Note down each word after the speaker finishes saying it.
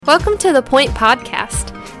Welcome to The Point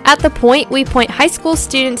Podcast. At The Point, we point high school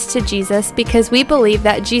students to Jesus because we believe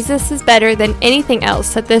that Jesus is better than anything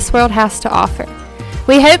else that this world has to offer.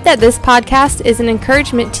 We hope that this podcast is an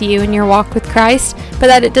encouragement to you in your walk with Christ, but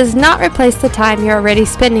that it does not replace the time you're already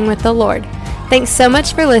spending with the Lord. Thanks so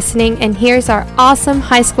much for listening, and here's our awesome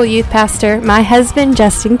high school youth pastor, my husband,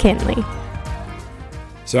 Justin Kinley.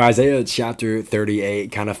 So Isaiah chapter 38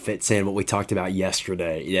 kind of fits in what we talked about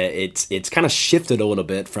yesterday. It's kind of shifted a little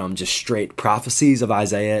bit from just straight prophecies of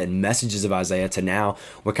Isaiah and messages of Isaiah to now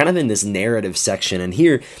we're kind of in this narrative section. And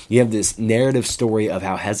here you have this narrative story of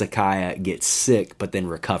how Hezekiah gets sick but then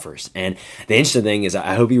recovers. And the interesting thing is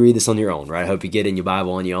I hope you read this on your own, right? I hope you get in your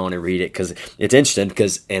Bible on your own and read it because it's interesting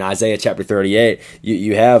because in Isaiah chapter 38,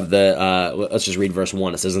 you have let's just read verse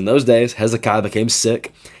 1. It says, "In those days Hezekiah became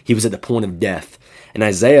sick. He was at the point of death. And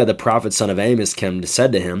Isaiah, the prophet son of Amos, came and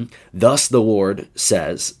said to him, Thus the Lord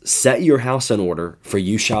says, Set your house in order, for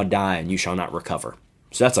you shall die and you shall not recover."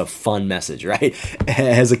 So that's a fun message, right?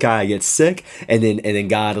 Hezekiah gets sick, and then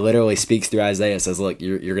God literally speaks through Isaiah, says, "Look,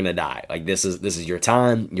 you're gonna die. Like this is your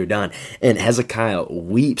time. You're done." And Hezekiah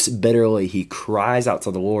weeps bitterly. He cries out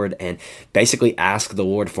to the Lord and basically asks the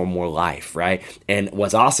Lord for more life, right? And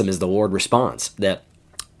what's awesome is the Lord responds. That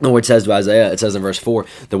the Lord says to Isaiah, it says in verse 4,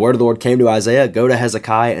 "The word of the Lord came to Isaiah, Go to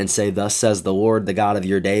Hezekiah and say, Thus says the Lord, the God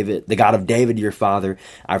of David your father,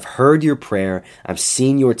 I've heard your prayer, I've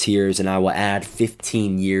seen your tears, and I will add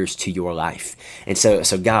 15 years to your life." And so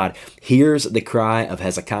God hears the cry of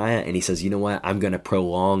Hezekiah, and he says, you know what, I'm going to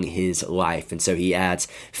prolong his life. And so he adds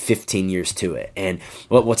 15 years to it. And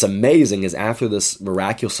what's amazing is after this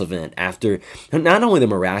miraculous event, after not only the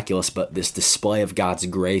miraculous, but this display of God's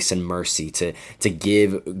grace and mercy to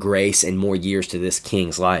give grace and more years to this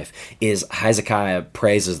king's life, is Hezekiah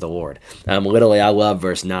praises the Lord. Literally, I love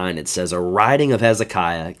verse 9. It says, "A writing of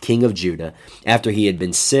Hezekiah, king of Judah, after he had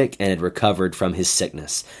been sick and had recovered from his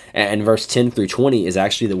sickness." And verse 10 through 20 is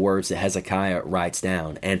actually the words that Hezekiah writes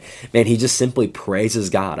down. And man, he just simply praises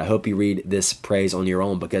God. I hope you read this praise on your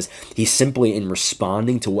own because he's simply in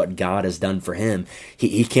responding to what God has done for him.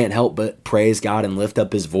 He can't help but praise God and lift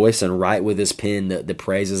up his voice and write with his pen the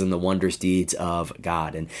praises and the wondrous deeds of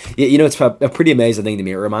God. And you know, it's a pretty amazing thing to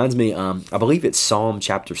me. It reminds me, I believe it's Psalm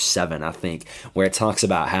chapter 7, I think, where it talks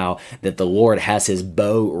about how that the Lord has his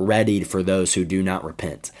bow readied for those who do not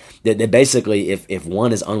repent. That basically, if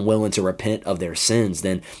one is unwilling to repent of their sins,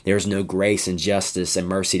 then there's no grace and justice and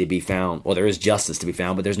mercy to be found. Well, there is justice to be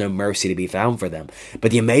found, but there's no mercy to be found for them.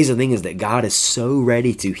 But the amazing thing is that God is so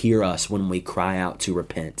ready to hear us when we cry out to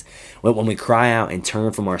repent, when we cry out and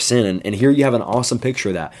turn from our sin. And here you have an awesome picture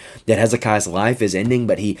of that Hezekiah's life is ending,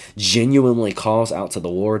 but he genuinely calls out to the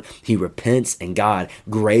Lord. He repents, and God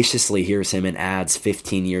graciously hears him and adds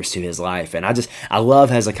 15 years to his life. And I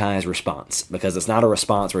love Hezekiah's response because it's not a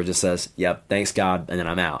response where it just says, "Yep, thanks God," and then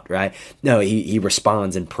I'm out, right? No, he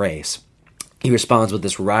responds in praise. He responds with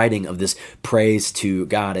this writing of this praise to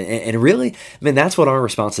God. And really, man, that's what our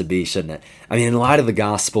response would be, shouldn't it? I mean, in light of the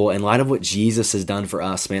gospel, in light of what Jesus has done for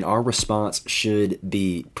us, man, our response should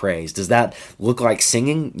be praise. Does that look like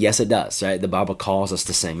singing? Yes, it does, right? The Bible calls us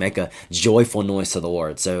to sing, make a joyful noise to the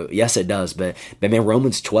Lord. So yes, it does. But man,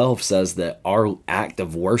 Romans 12 says that our act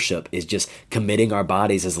of worship is just committing our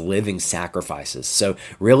bodies as living sacrifices. So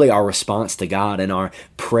really our response to God and our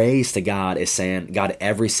praise to God is saying, God,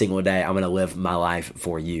 every single day I'm going to live my life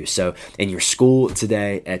for you. So in your school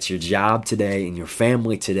today, at your job today, in your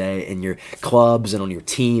family today, in your clubs and on your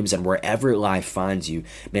teams and wherever life finds you,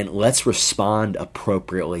 man, let's respond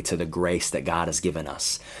appropriately to the grace that God has given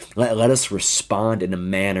us. Let us respond in a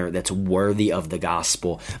manner that's worthy of the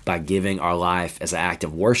gospel by giving our life as an act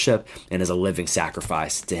of worship and as a living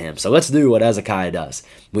sacrifice to him. So let's do what Hezekiah does.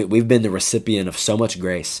 We've been the recipient of so much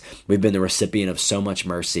grace. We've been the recipient of so much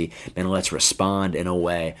mercy, and let's respond in a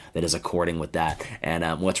way that is according with that. And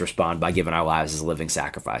let's respond by giving our lives as living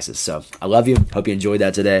sacrifices. So I love you. Hope you enjoyed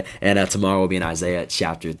that today. And tomorrow we'll be in Isaiah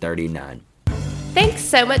chapter 39. Thanks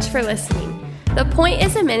so much for listening. The Point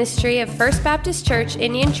is a ministry of First Baptist Church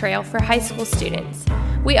Indian Trail for high school students.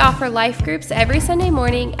 We offer life groups every Sunday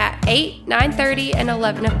morning at 8, 9:30, and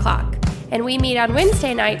 11 o'clock. And we meet on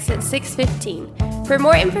Wednesday nights at 6:15. For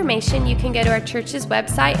more information, you can go to our church's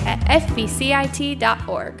website at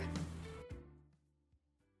fbcit.org.